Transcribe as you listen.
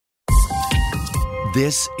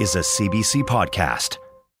This is a CBC podcast.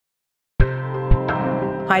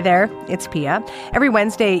 Hi there, it's Pia. Every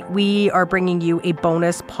Wednesday, we are bringing you a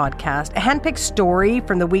bonus podcast, a handpicked story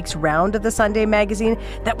from the week's round of the Sunday magazine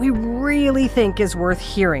that we really think is worth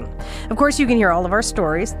hearing. Of course, you can hear all of our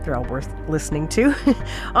stories, they're all worth listening to,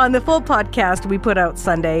 on the full podcast we put out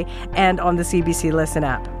Sunday and on the CBC Listen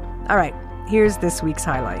app. All right, here's this week's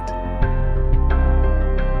highlight.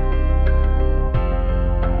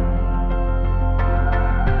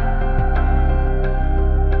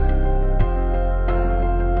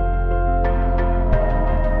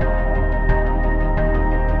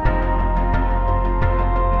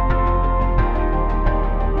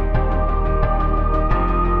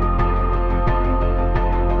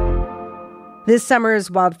 This summer's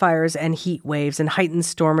wildfires and heat waves and heightened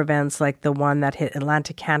storm events like the one that hit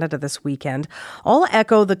Atlantic Canada this weekend all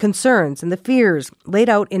echo the concerns and the fears laid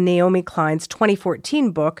out in Naomi Klein's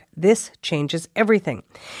 2014 book, This Changes Everything.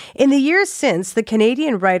 In the years since, the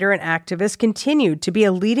Canadian writer and activist continued to be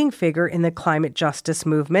a leading figure in the climate justice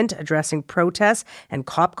movement, addressing protests and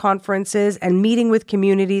COP conferences and meeting with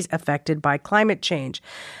communities affected by climate change.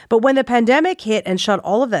 But when the pandemic hit and shut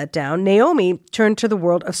all of that down, Naomi turned to the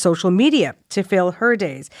world of social media to fill her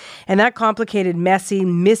days. And that complicated, messy,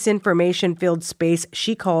 misinformation-filled space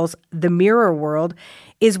she calls the mirror world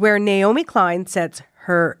is where Naomi Klein sets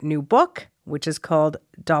her new book, which is called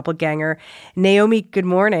Doppelganger. Naomi, good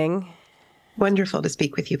morning. Wonderful to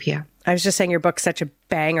speak with you, Pia. I was just saying your book's such a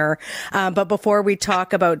banger. But before we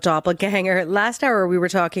talk about Doppelganger, last hour we were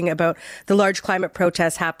talking about the large climate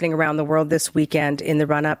protests happening around the world this weekend in the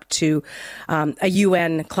run-up to a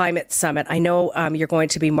UN climate summit. I know you're going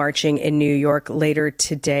to be marching in New York later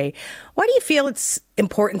today. Why do you feel it's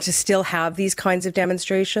important to still have these kinds of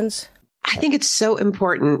demonstrations? I think it's so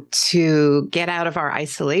important to get out of our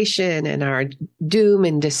isolation and our doom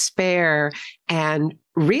and despair and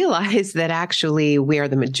realize that actually we are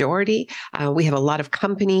the majority. We have a lot of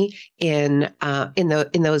company in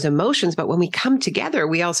those emotions, but when we come together,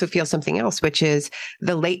 we also feel something else, which is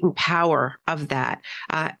the latent power of that,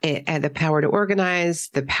 and the power to organize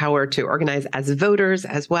as voters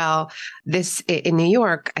as well. This in New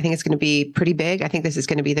York, I think it's going to be pretty big. I think this is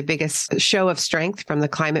going to be the biggest show of strength from the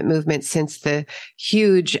climate movement since the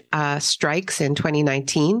huge strikes in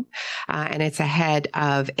 2019, and it's ahead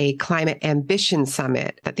of a climate ambition summit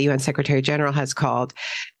that the UN Secretary General has called.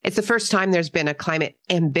 It's the first time there's been a climate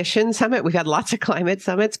ambition summit. We've had lots of climate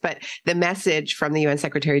summits, but the message from the UN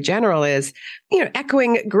Secretary General is,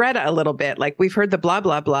 echoing Greta a little bit, like we've heard the blah,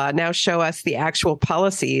 blah, blah. Now show us the actual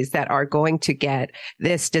policies that are going to get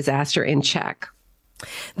this disaster in check.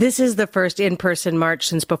 This is the first in-person march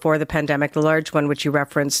since before the pandemic, the large one, which you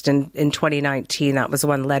referenced in 2019. That was the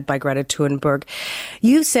one led by Greta Thunberg.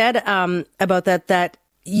 You said about that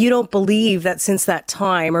you don't believe that since that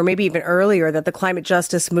time, or maybe even earlier, that the climate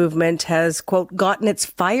justice movement has, quote, gotten its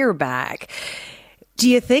fire back. Do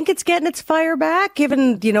you think it's getting its fire back,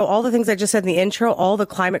 given, all the things I just said in the intro, all the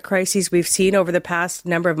climate crises we've seen over the past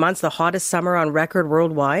number of months, the hottest summer on record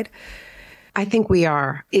worldwide? I think we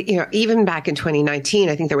are. Even back in 2019,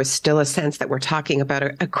 I think there was still a sense that we're talking about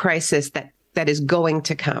a crisis that is going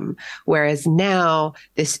to come. Whereas now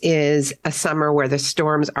this is a summer where the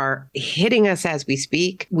storms are hitting us as we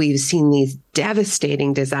speak. We've seen these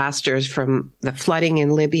devastating disasters, from the flooding in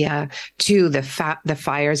Libya to the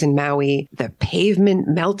fires in Maui, the pavement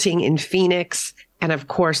melting in Phoenix, and of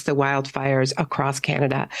course the wildfires across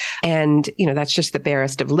Canada. And, that's just the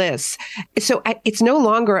barest of lists. So it's no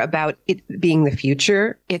longer about it being the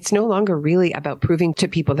future. It's no longer really about proving to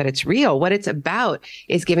people that it's real. What it's about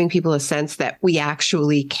is giving people a sense that we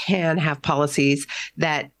actually can have policies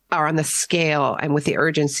that are on the scale and with the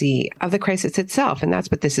urgency of the crisis itself. And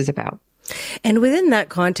that's what this is about. And within that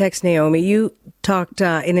context, Naomi, you talked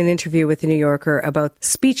in an interview with The New Yorker about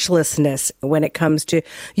speechlessness when it comes to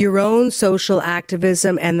your own social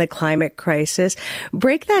activism and the climate crisis.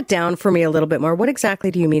 Break that down for me a little bit more. What exactly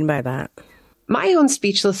do you mean by that? My own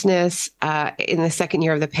speechlessness in the second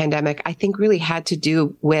year of the pandemic, I think really had to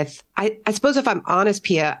do with, I suppose if I'm honest,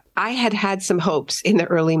 Pia, I had some hopes in the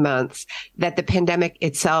early months that the pandemic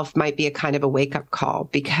itself might be a kind of a wake-up call,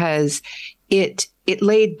 because it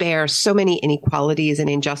laid bare so many inequalities and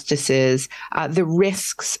injustices. The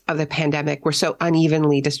risks of the pandemic were so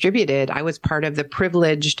unevenly distributed. I was part of the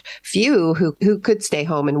privileged few who could stay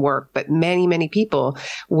home and work, but many, many people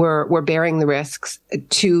were bearing the risks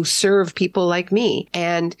to serve people like me.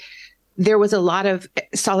 And there was a lot of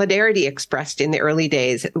solidarity expressed in the early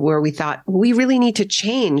days where we thought we really need to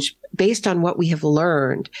change based on what we have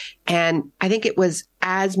learned. And I think it was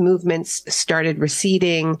as movements started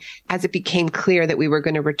receding, as it became clear that we were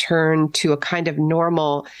going to return to a kind of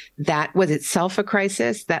normal that was itself a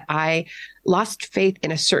crisis, that I lost faith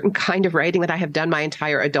in a certain kind of writing that I have done my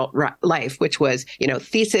entire adult life, which was,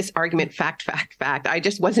 thesis, argument, fact, fact, fact. I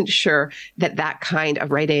just wasn't sure that that kind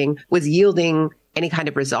of writing was yielding any kind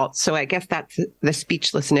of results. So I guess that's the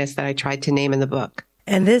speechlessness that I tried to name in the book.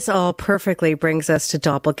 And this all perfectly brings us to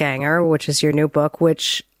Doppelganger, which is your new book,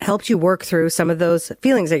 which helped you work through some of those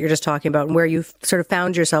feelings that you're just talking about and where you've sort of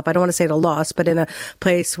found yourself, I don't want to say at a loss, but in a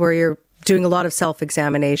place where you're doing a lot of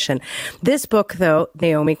self-examination. This book, though,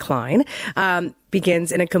 Naomi Klein,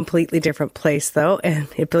 begins in a completely different place, though, and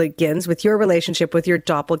it begins with your relationship with your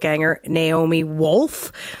doppelganger, Naomi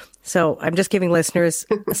Wolf. So I'm just giving listeners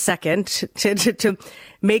a second to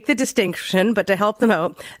make the distinction, but to help them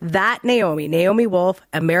out. That Naomi Wolf,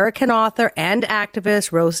 American author and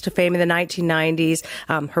activist, rose to fame in the 1990s.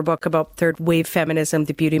 Her book about third wave feminism,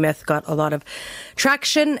 The Beauty Myth, got a lot of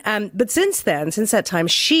traction. But since that time,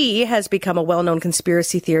 she has become a well-known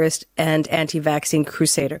conspiracy theorist and anti-vaccine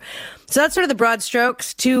crusader. So that's sort of the broad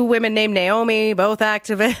strokes. Two women named Naomi, both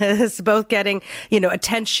activists, both getting,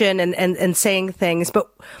 attention and saying things. But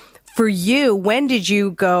for you, when did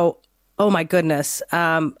you go, oh my goodness,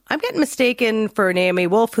 I'm getting mistaken for Naomi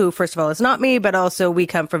Wolf, who, first of all, is not me, but also we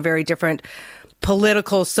come from very different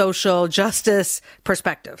political, social justice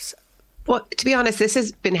perspectives? Well, to be honest, this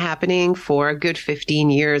has been happening for a good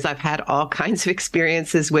 15 years. I've had all kinds of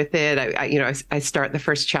experiences with it. I start the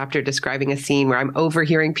first chapter describing a scene where I'm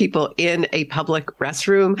overhearing people in a public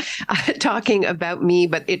restroom talking about me,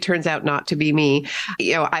 but it turns out not to be me.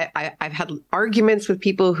 I've had arguments with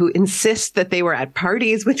people who insist that they were at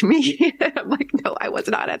parties with me. I'm like, no, I was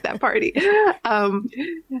not at that party.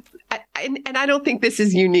 And I don't think this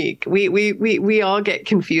is unique. We all get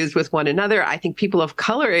confused with one another. I think people of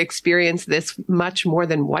color experience this much more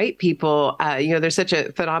than white people. There's such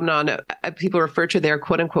a phenomenon. People refer to their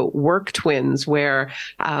quote unquote work twins, where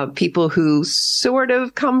people who sort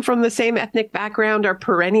of come from the same ethnic background are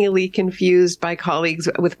perennially confused by colleagues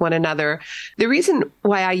with one another. The reason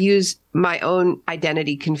why I use my own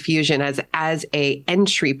identity confusion as a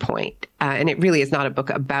entry point. And it really is not a book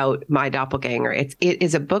about my doppelganger. It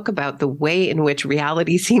is a book about the way in which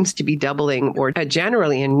reality seems to be doubling or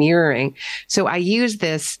generally and mirroring. So I use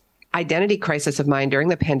this identity crisis of mine during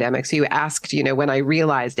the pandemic. So you asked, when I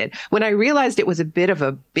realized it. When I realized it was a bit of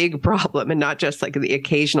a big problem and not just like the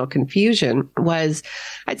occasional confusion was,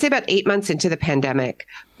 I'd say about 8 months into the pandemic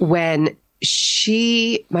when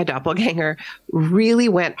my doppelganger, really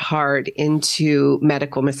went hard into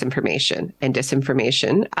medical misinformation and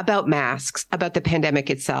disinformation about masks, about the pandemic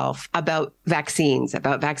itself, about vaccines,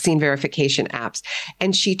 about vaccine verification apps.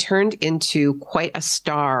 And she turned into quite a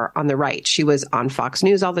star on the right. She was on Fox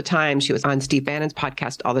News all the time. She was on Steve Bannon's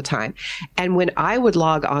podcast all the time. And when I would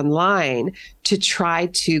log online to try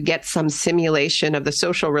to get some simulation of the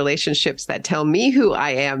social relationships that tell me who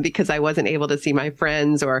I am because I wasn't able to see my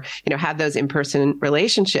friends or, have those in-person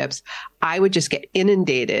relationships, I would just get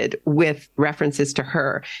inundated with references to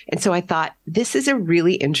her. And so I thought, this is a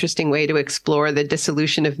really interesting way to explore the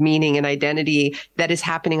dissolution of meaning and identity that is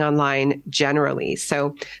happening online generally.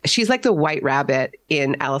 So she's like the white rabbit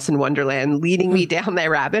in Alice in Wonderland, leading me down that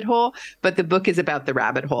rabbit hole. But the book is about the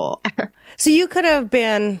rabbit hole. So you could have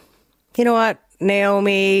been,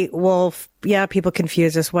 Naomi Wolf, yeah, people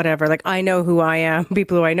confuse us, whatever. Like, I know who I am.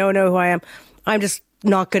 People who I know who I am. I'm just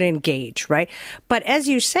not going to engage, right? But as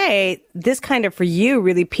you say, this kind of, for you,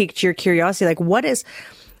 really piqued your curiosity. Like, what is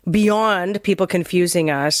beyond people confusing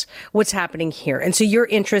us, what's happening here? And so your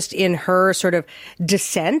interest in her sort of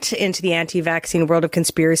descent into the anti-vaccine world of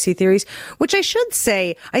conspiracy theories, which I should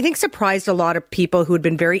say, I think surprised a lot of people who had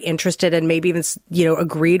been very interested and maybe even,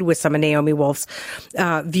 agreed with some of Naomi Wolf's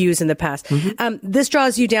views in the past. Mm-hmm. This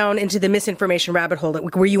draws you down into the misinformation rabbit hole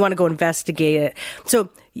where you want to go investigate it. So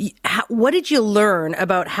what did you learn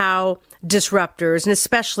about how disruptors, and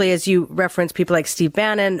especially as you reference people like Steve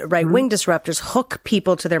Bannon, right-wing disruptors, hook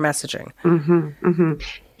people to their messaging? Mm-hmm, mm-hmm.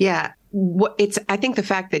 Yeah. I think the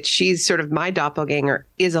fact that she's sort of my doppelganger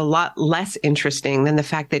is a lot less interesting than the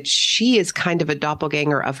fact that she is kind of a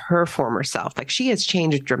doppelganger of her former self. Like, she has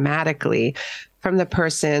changed dramatically from the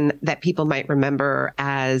person that people might remember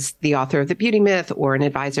as the author of The Beauty Myth or an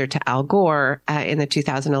advisor to Al Gore in the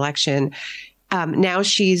 2000 election. Now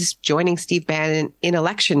she's joining Steve Bannon in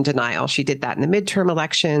election denial. She did that in the midterm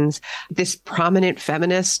elections. This prominent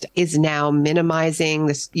feminist is now minimizing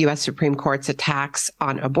the U.S. Supreme Court's attacks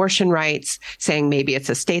on abortion rights, saying maybe it's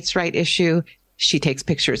a states' right issue. She takes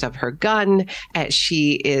pictures of her gun.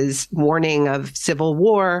 She is warning of civil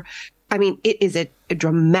war. I mean, it is a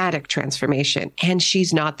dramatic transformation, and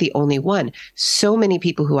she's not the only one. So many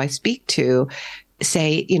people who I speak to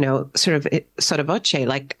say, sort of voce,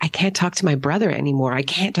 like, I can't talk to my brother anymore. I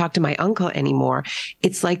can't talk to my uncle anymore.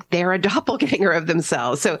 It's like they're a doppelganger of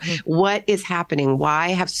themselves. So what is happening? Why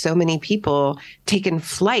have so many people taken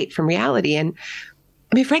flight from reality? And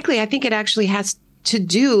I mean, frankly, I think it actually has to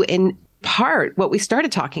do in part what we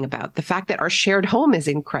started talking about, the fact that our shared home is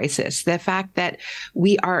in crisis, the fact that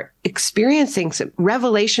we are experiencing some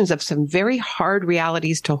revelations of some very hard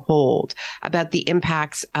realities to hold about the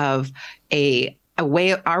impacts of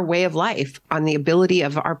our way of life on the ability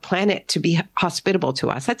of our planet to be hospitable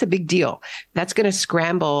to us. That's a big deal. That's going to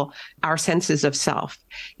scramble our senses of self,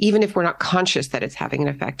 even if we're not conscious that it's having an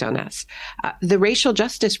effect on us. The racial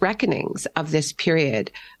justice reckonings of this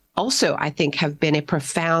period also, I think, have been a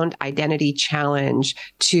profound identity challenge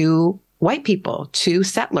to white people, to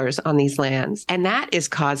settlers on these lands. And that is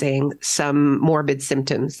causing some morbid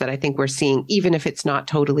symptoms that I think we're seeing, even if it's not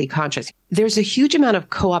totally conscious. There's a huge amount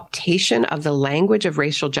of co-optation of the language of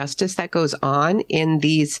racial justice that goes on in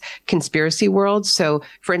these conspiracy worlds. So,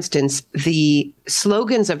 for instance, the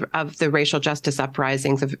slogans of the racial justice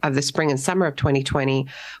uprisings of the spring and summer of 2020,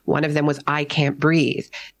 one of them was, "I can't breathe."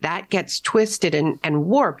 That gets twisted and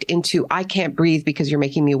warped into, "I can't breathe because you're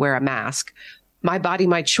making me wear a mask." "My body,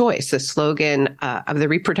 my choice," the slogan of the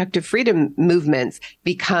reproductive freedom movements,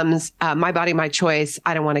 becomes "My body, my choice.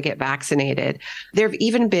 I don't want to get vaccinated." There have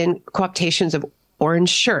even been co-optations of orange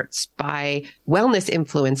shirts by wellness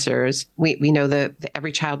influencers. We know the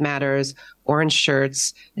Every Child Matters, orange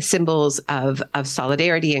shirts, symbols of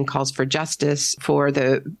solidarity and calls for justice for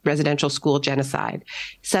the residential school genocide.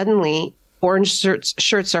 Suddenly, orange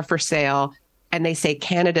shirts are for sale, and they say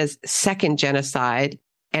Canada's second genocide,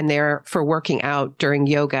 and they're for working out during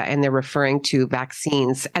yoga, and they're referring to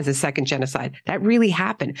vaccines as a second genocide. That really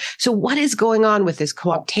happened. So what is going on with this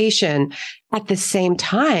co-optation at the same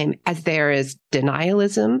time as there is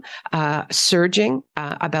denialism surging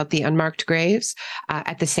about the unmarked graves,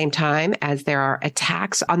 at the same time as there are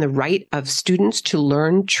attacks on the right of students to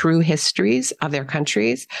learn true histories of their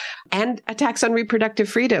countries, and attacks on reproductive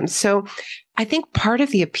freedom. So I think part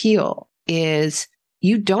of the appeal is,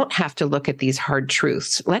 you don't have to look at these hard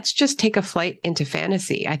truths. Let's just take a flight into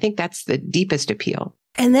fantasy. I think that's the deepest appeal.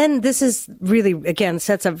 And then this is really, again,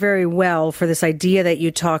 sets up very well for this idea that you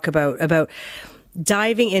talk about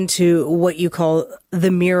diving into what you call the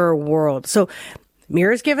mirror world. So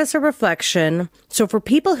mirrors give us a reflection. So for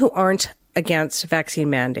people who aren't against vaccine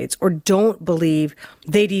mandates or don't believe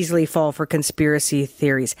they'd easily fall for conspiracy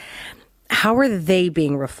theories, how are they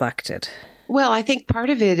being reflected? Well, I think part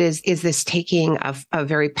of it is this taking of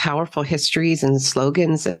very powerful histories and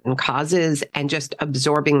slogans and causes and just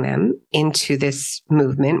absorbing them into this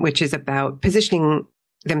movement, which is about positioning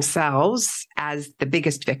themselves as the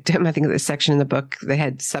biggest victim. I think the section in the book, the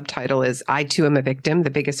head subtitle is, "I too am a victim, the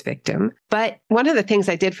biggest victim." But one of the things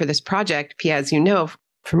I did for this project, Pia, as you know,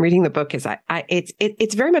 from reading the book, is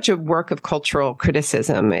it's very much a work of cultural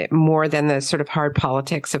criticism, more than the sort of hard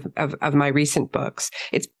politics of my recent books.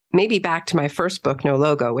 It's maybe back to my first book, No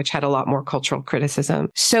Logo, which had a lot more cultural criticism.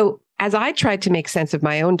 So as I tried to make sense of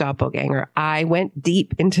my own doppelganger, I went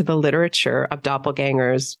deep into the literature of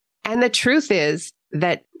doppelgangers. And the truth is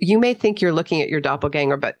that you may think you're looking at your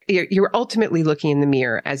doppelganger, but you're ultimately looking in the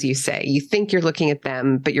mirror, as you say. You think you're looking at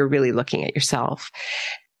them, but you're really looking at yourself.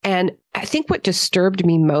 And I think what disturbed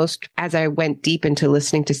me most as I went deep into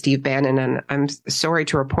listening to Steve Bannon, and I'm sorry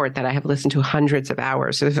to report that I have listened to hundreds of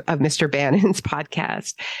hours of Mr. Bannon's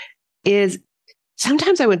podcast, is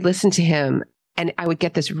sometimes I would listen to him and I would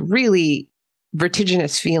get this really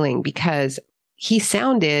vertiginous feeling because he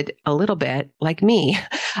sounded a little bit like me.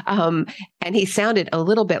 And he sounded a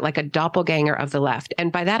little bit like a doppelganger of the left.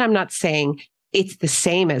 And by that, I'm not saying it's the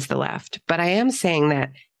same as the left, but I am saying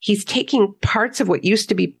that he's taking parts of what used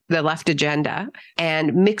to be the left agenda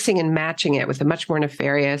and mixing and matching it with a much more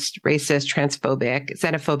nefarious, racist, transphobic,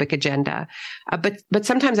 xenophobic agenda. But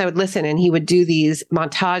sometimes I would listen and he would do these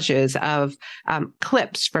montages of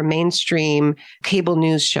clips from mainstream cable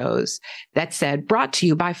news shows that said, "Brought to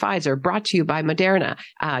you by Pfizer, brought to you by Moderna."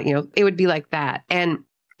 It would be like that. And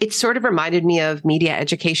it sort of reminded me of Media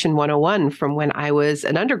Education 101 from when I was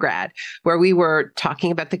an undergrad, where we were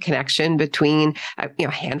talking about the connection between a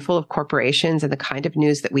handful of corporations and the kind of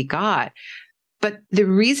news that we got. But the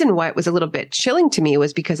reason why it was a little bit chilling to me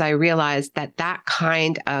was because I realized that that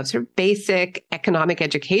kind of sort of basic economic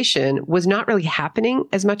education was not really happening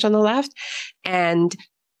as much on the left. And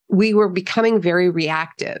we were becoming very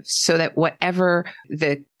reactive, so that whatever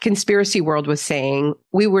the conspiracy world was saying,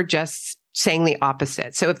 we were just saying the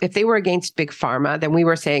opposite. So if they were against big pharma, then we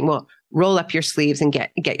were saying, well, roll up your sleeves and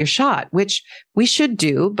get your shot, which we should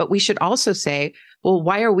do. But we should also say, well,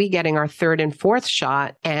 why are we getting our third and fourth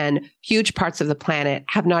shot and huge parts of the planet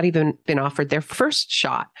have not even been offered their first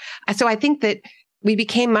shot? So I think that we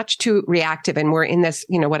became much too reactive, and we're in this,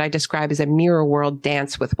 what I describe as a mirror world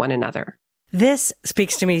dance with one another. This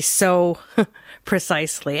speaks to me so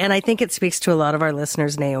precisely. And I think it speaks to a lot of our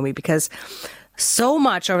listeners, Naomi, because so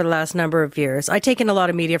much over the last number of years, I take in a lot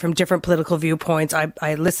of media from different political viewpoints.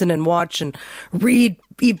 I listen and watch and read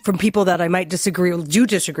from people that I might disagree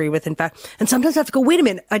with, in fact. And sometimes I have to go, wait a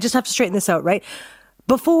minute, I just have to straighten this out, right?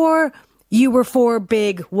 Before you were for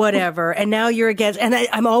big whatever, and now you're against. And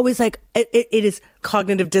I'm always like, it is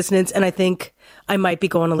cognitive dissonance. And I think I might be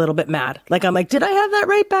going a little bit mad. Like, I'm like, did I have that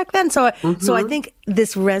right back then? So I think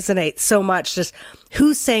this resonates so much, just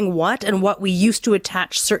who's saying what and what we used to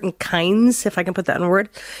attach certain kinds, if I can put that in a word,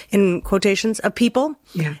 in quotations, of people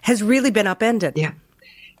has really been upended. Yeah.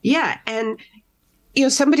 Yeah. And, a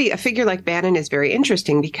figure like Bannon is very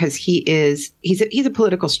interesting because he's a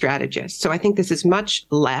political strategist. So I think this is much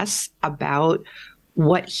less about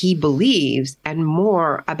what he believes and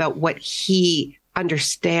more about what he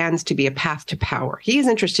understands to be a path to power. He is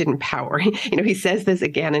interested in power. He says this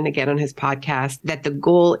again and again on his podcast, that the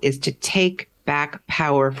goal is to take back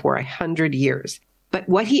power for 100 years. But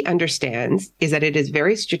what he understands is that it is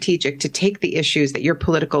very strategic to take the issues that your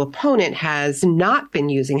political opponent has not been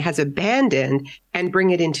using, has abandoned, and bring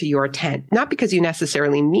it into your tent. Not because you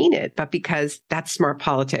necessarily mean it, but because that's smart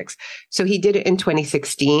politics. So he did it in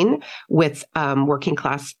 2016 with working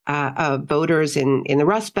class voters in the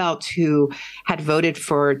Rust Belt who had voted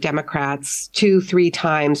for Democrats 2-3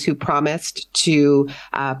 times, who promised to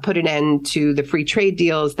put an end to the free trade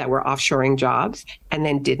deals that were offshoring jobs, and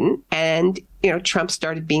then didn't. And Trump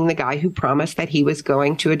started being the guy who promised that he was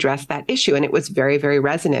going to address that issue. And it was very, very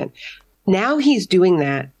resonant. Now he's doing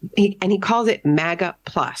that, and he calls it MAGA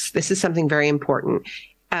plus. This is something very important.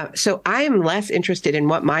 So I am less interested in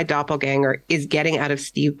what my doppelganger is getting out of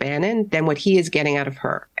Steve Bannon than what he is getting out of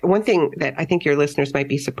her. One thing that I think your listeners might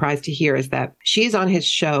be surprised to hear is that she is on his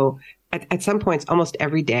show at some points almost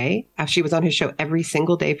every day. She was on his show every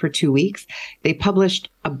single day for 2 weeks. They published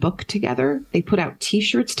a book together. They put out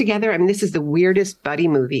T-shirts together. I mean, this is the weirdest buddy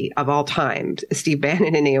movie of all time, Steve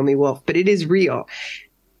Bannon and Naomi Wolf, but it is real.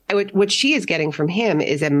 What she is getting from him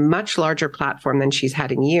is a much larger platform than she's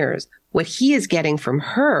had in years. What he is getting from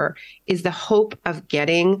her is the hope of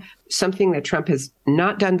getting something that Trump has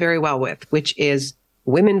not done very well with, which is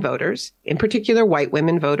women voters, in particular white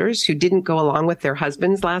women voters who didn't go along with their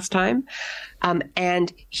husbands last time.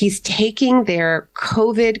 And he's taking their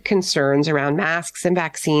COVID concerns around masks and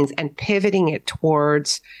vaccines and pivoting it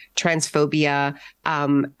towards transphobia,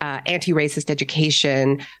 anti-racist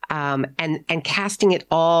education, and casting it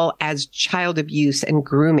all as child abuse and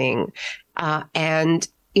grooming. I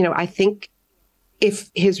think if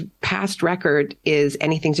his past record is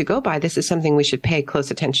anything to go by, this is something we should pay close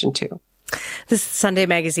attention to. This is Sunday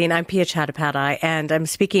Magazine. I'm Pia Chattopadhyay, and I'm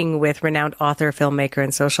speaking with renowned author, filmmaker,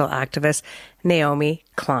 and social activist Naomi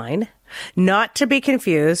Klein, not to be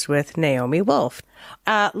confused with Naomi Wolf.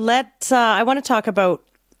 I want to talk about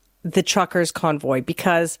the truckers' convoy,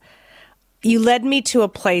 because you led me to a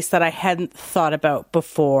place that I hadn't thought about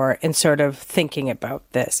before in sort of thinking about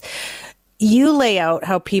this. You lay out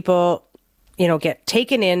how people, get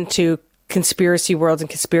taken into conspiracy worlds and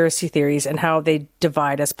conspiracy theories and how they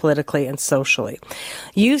divide us politically and socially.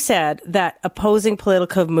 You said that opposing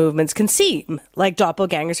political movements can seem like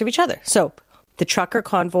doppelgangers of each other. So the trucker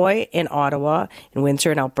convoy in Ottawa, in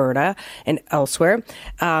Windsor, in Alberta, and elsewhere,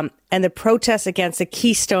 and the protests against the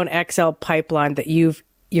Keystone XL pipeline that you've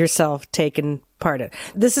yourself taken part in.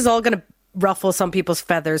 This is all going to ruffle some people's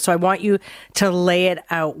feathers. So I want you to lay it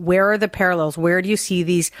out. Where are the parallels? Where do you see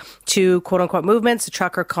these two quote unquote movements, the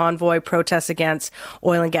trucker convoy, protests against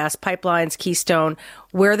oil and gas pipelines, Keystone?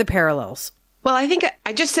 Where are the parallels? Well, I think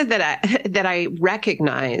I just said that I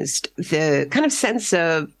recognized the kind of sense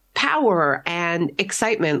of power and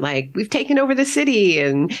excitement, like we've taken over the city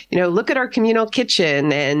and, look at our communal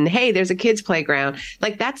kitchen and hey, there's a kids playground.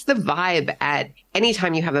 Like that's the vibe at any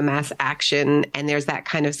time you have a mass action and there's that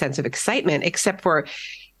kind of sense of excitement, except for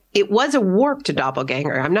it was a warped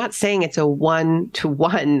doppelganger. I'm not saying it's a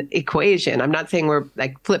one-to-one equation. I'm not saying we're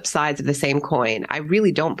like flip sides of the same coin. I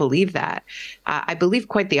really don't believe that. I believe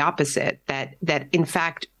quite the opposite, that in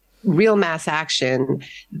fact, real mass action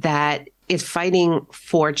that is fighting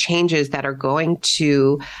for changes that are going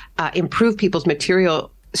to improve people's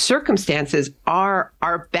material circumstances are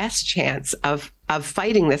our best chance of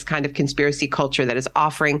fighting this kind of conspiracy culture that is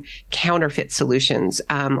offering counterfeit solutions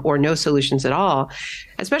or no solutions at all,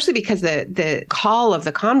 especially because the call of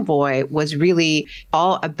the convoy was really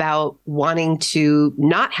all about wanting to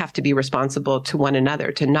not have to be responsible to one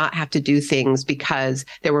another, to not have to do things because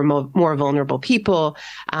there were more vulnerable people.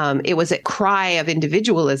 It was a cry of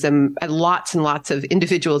individualism, lots and lots of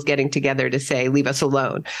individuals getting together to say, leave us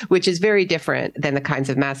alone, which is very different than the kinds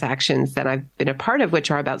of mass actions that I've been a part of,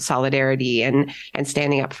 which are about solidarity and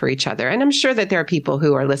standing up for each other. And I'm sure that there are people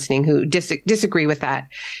who are listening who disagree with that.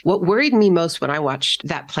 What worried me most when I watched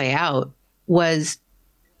that play out was,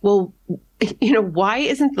 well, why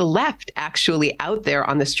isn't the left actually out there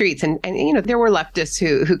on the streets? And there were leftists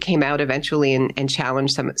who came out eventually and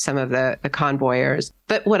challenged some of the convoyers.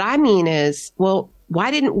 But what I mean is, well, why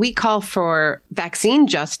didn't we call for vaccine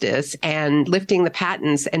justice and lifting the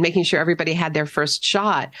patents and making sure everybody had their first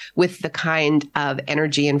shot with the kind of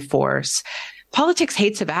energy and force? Politics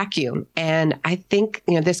hates a vacuum. And I think,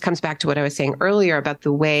 this comes back to what I was saying earlier about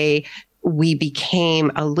the way we became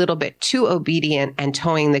a little bit too obedient and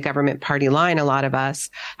towing the government party line, a lot of us,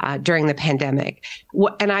 during the pandemic.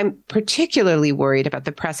 And I'm particularly worried about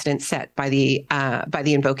the precedent set by the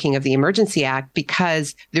invoking of the Emergency Act,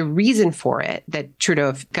 because the reason for it that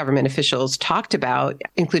Trudeau government officials talked about,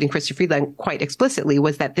 including Chrystia Freeland quite explicitly,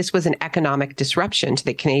 was that this was an economic disruption to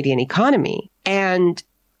the Canadian economy. And,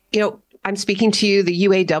 I'm speaking to you, the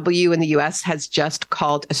UAW in the US has just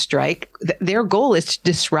called a strike. Their goal is to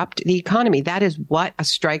disrupt the economy. That is what a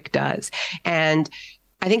strike does. And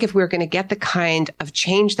I think if we're going to get the kind of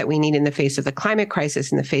change that we need in the face of the climate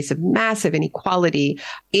crisis, in the face of massive inequality,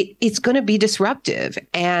 it's going to be disruptive.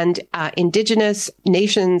 And Indigenous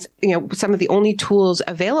nations, some of the only tools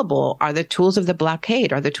available are the tools of the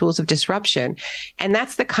blockade, are the tools of disruption. And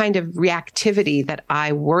that's the kind of reactivity that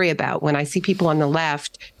I worry about when I see people on the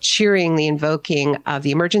left cheering the invoking of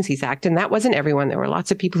the Emergencies Act. And that wasn't everyone. There were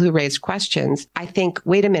lots of people who raised questions. I think,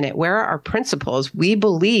 wait a minute, where are our principles? We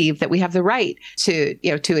believe that we have the right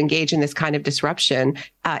to engage in this kind of disruption.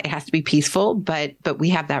 It has to be peaceful, but we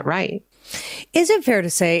have that right. Is it fair to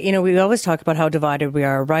say, we always talk about how divided we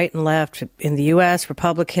are, right and left in the U.S.,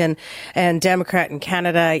 Republican and Democrat in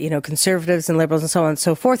Canada, conservatives and liberals and so on and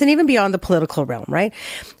so forth, and even beyond the political realm, right?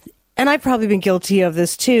 And I've probably been guilty of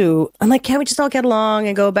this too. I'm like, can't we just all get along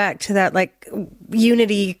and go back to that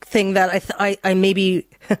unity thing that I maybe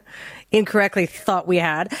incorrectly thought we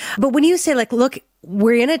had? But when you say look,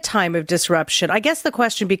 we're in a time of disruption, I guess the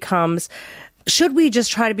question becomes, should we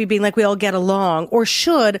just try to be being we all get along? Or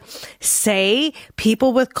should, say,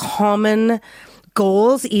 people with common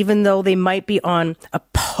goals, even though they might be on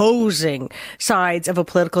opposing sides of a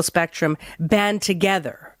political spectrum, band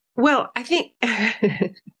together? Well, I think,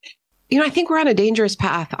 I think we're on a dangerous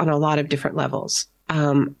path on a lot of different levels.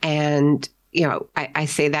 And I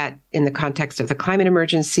say that in the context of the climate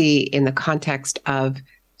emergency, in the context of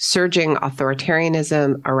surging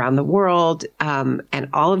authoritarianism around the world, and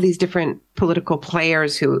all of these different political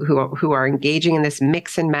players who are engaging in this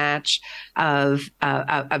mix and match of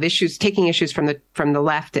issues, taking issues from the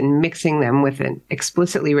left and mixing them with an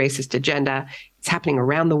explicitly racist agenda. It's happening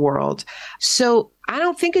around the world. So I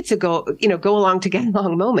don't think it's a go along to get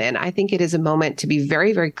along moment. I think it is a moment to be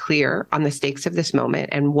very, very clear on the stakes of this moment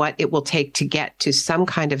and what it will take to get to some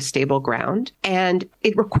kind of stable ground. And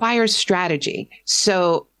it requires strategy.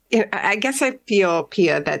 So I guess I feel,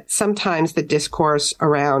 Pia, that sometimes the discourse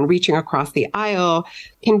around reaching across the aisle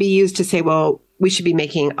can be used to say, well, we should be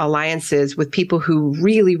making alliances with people who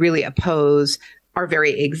really, really oppose our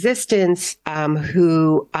very existence,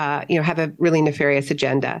 who have a really nefarious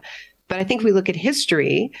agenda. But I think we look at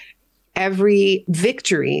history, every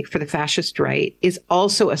victory for the fascist right is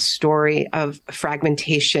also a story of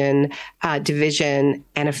fragmentation, division,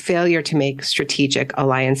 and a failure to make strategic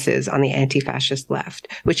alliances on the anti-fascist left,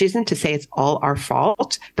 which isn't to say it's all our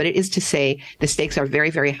fault, but it is to say the stakes are very,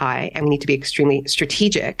 very high, and we need to be extremely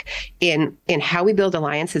strategic in how we build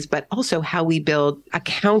alliances, but also how we build a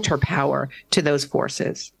counterpower to those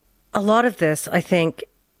forces. A lot of this, I think,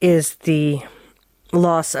 is the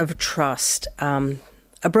loss of trust,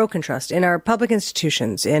 a broken trust in our public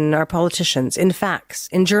institutions, in our politicians, in facts,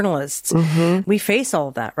 in journalists. Mm-hmm. We face all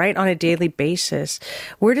of that, right, on a daily basis.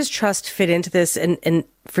 Where does trust fit into this? And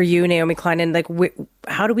for you, Naomi Klein, and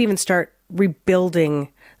how do we even start rebuilding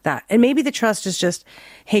that. And maybe the trust is just,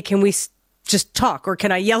 hey, can we just talk, or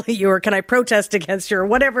can I yell at you, or can I protest against you, or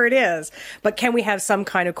whatever it is? But can we have some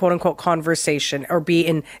kind of quote unquote conversation or be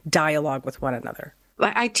in dialogue with one another?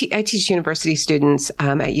 I teach university students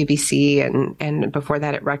at UBC and before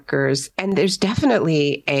that at Rutgers, and there's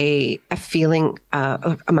definitely a feeling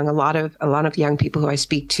among a lot of young people who I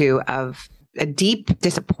speak to of a deep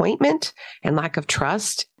disappointment and lack of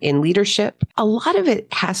trust in leadership. A lot of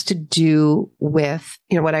it has to do with,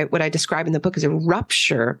 what I describe in the book as a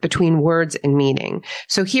rupture between words and meaning.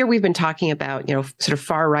 So here we've been talking about, sort of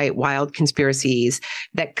far right wild conspiracies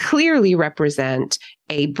that clearly represent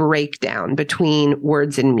a breakdown between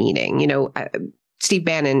words and meaning. Steve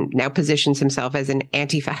Bannon now positions himself as an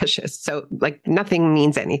anti-fascist. So nothing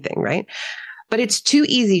means anything, right? But it's too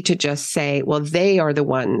easy to just say, well, they are the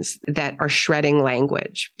ones that are shredding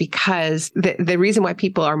language, because the reason why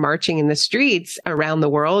people are marching in the streets around the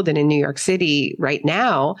world and in New York City right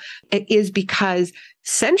now is because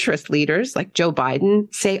centrist leaders like Joe Biden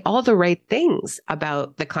say all the right things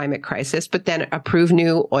about the climate crisis, but then approve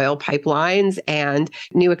new oil pipelines and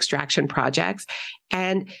new extraction projects.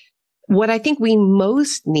 And what I think we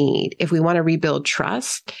most need, if we want to rebuild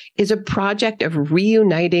trust, is a project of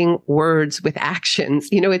reuniting words with actions.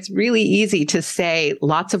 It's really easy to say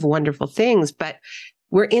lots of wonderful things, but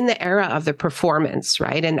we're in the era of the performance,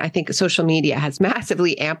 right? And I think social media has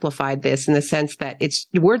massively amplified this in the sense that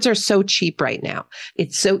words are so cheap right now.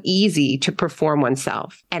 It's so easy to perform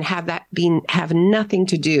oneself and have nothing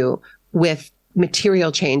to do with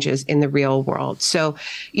material changes in the real world. So,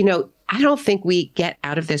 I don't think we get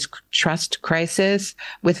out of this trust crisis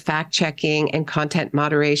with fact checking and content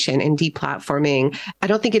moderation and deplatforming. I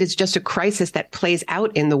don't think it is just a crisis that plays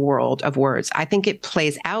out in the world of words. I think it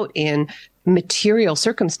plays out in material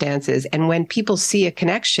circumstances. And when people see a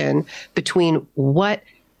connection between what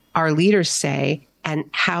our leaders say and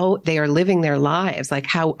how they are living their lives, like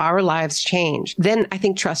how our lives change, then I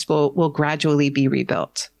think trust will gradually be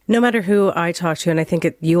rebuilt. No matter who I talk to, and I think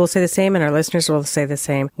you will say the same and our listeners will say the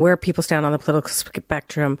same, where people stand on the political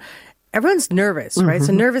spectrum, everyone's nervous, right? It's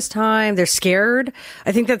a nervous time. They're scared.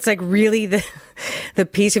 I think that's really the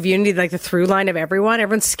piece of unity, the through line of everyone.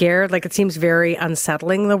 Everyone's scared. It seems very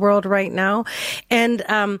unsettling, the world right now. And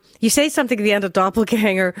you say something at the end of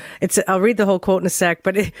Doppelganger. I'll read the whole quote in a sec,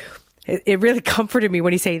 but it really comforted me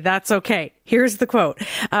when you say, that's okay. Here's the quote.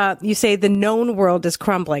 You say, the known world is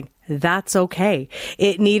crumbling. That's okay.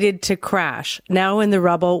 It needed to crash. Now in the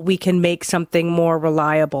rubble, we can make something more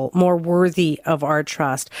reliable, more worthy of our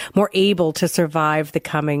trust, more able to survive the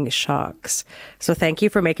coming shocks. So thank you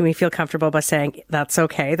for making me feel comfortable by saying that's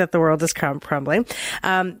okay, that the world is crumbling.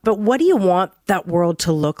 But what do you want that world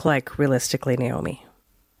to look like realistically, Naomi?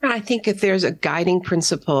 I think if there's a guiding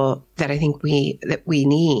principle that I think we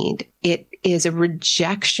need, it is a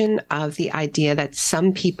rejection of the idea that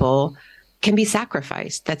some people can be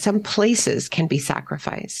sacrificed, that some places can be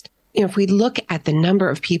sacrificed. If we look at the number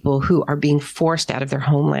of people who are being forced out of their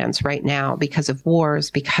homelands right now because of wars,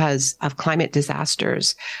 because of climate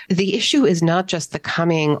disasters, the issue is not just the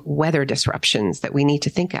coming weather disruptions that we need to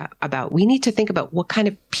think about. We need to think about what kind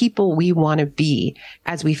of people we want to be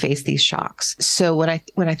as we face these shocks. So when I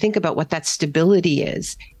think about what that stability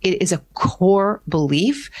is, it is a core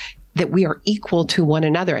belief that we are equal to one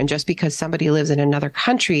another. And just because somebody lives in another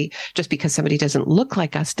country, just because somebody doesn't look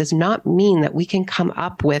like us, does not mean that we can come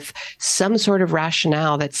up with some sort of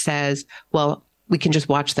rationale that says, well, we can just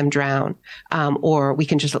watch them drown, or we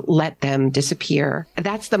can just let them disappear.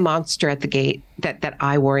 That's the monster at the gate that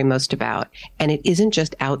I worry most about. And it isn't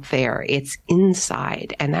just out there, it's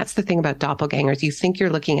inside. And that's the thing about doppelgangers. You think you're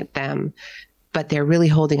looking at them, but they're really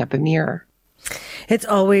holding up a mirror. It's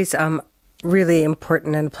always really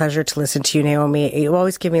important and a pleasure to listen to you, Naomi. You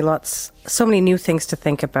always give me so many new things to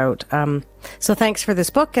think about. So thanks for this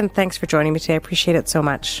book and thanks for joining me today. I appreciate it so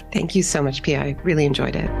much. Thank you so much, Pia. I really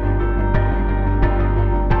enjoyed it.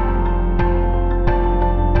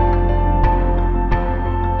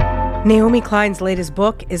 Naomi Klein's latest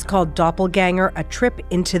book is called Doppelganger, A Trip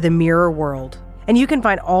into the Mirror World. And you can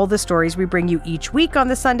find all the stories we bring you each week on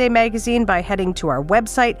the Sunday magazine by heading to our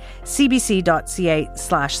website,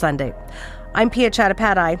 cbc.ca/Sunday. I'm Pia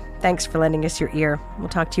Chattopadhyay. Thanks for lending us your ear. We'll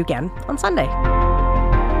talk to you again on Sunday.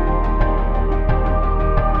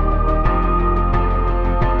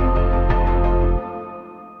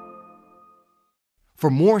 For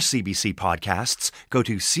more CBC podcasts, go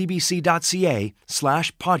to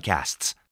cbc.ca/podcasts.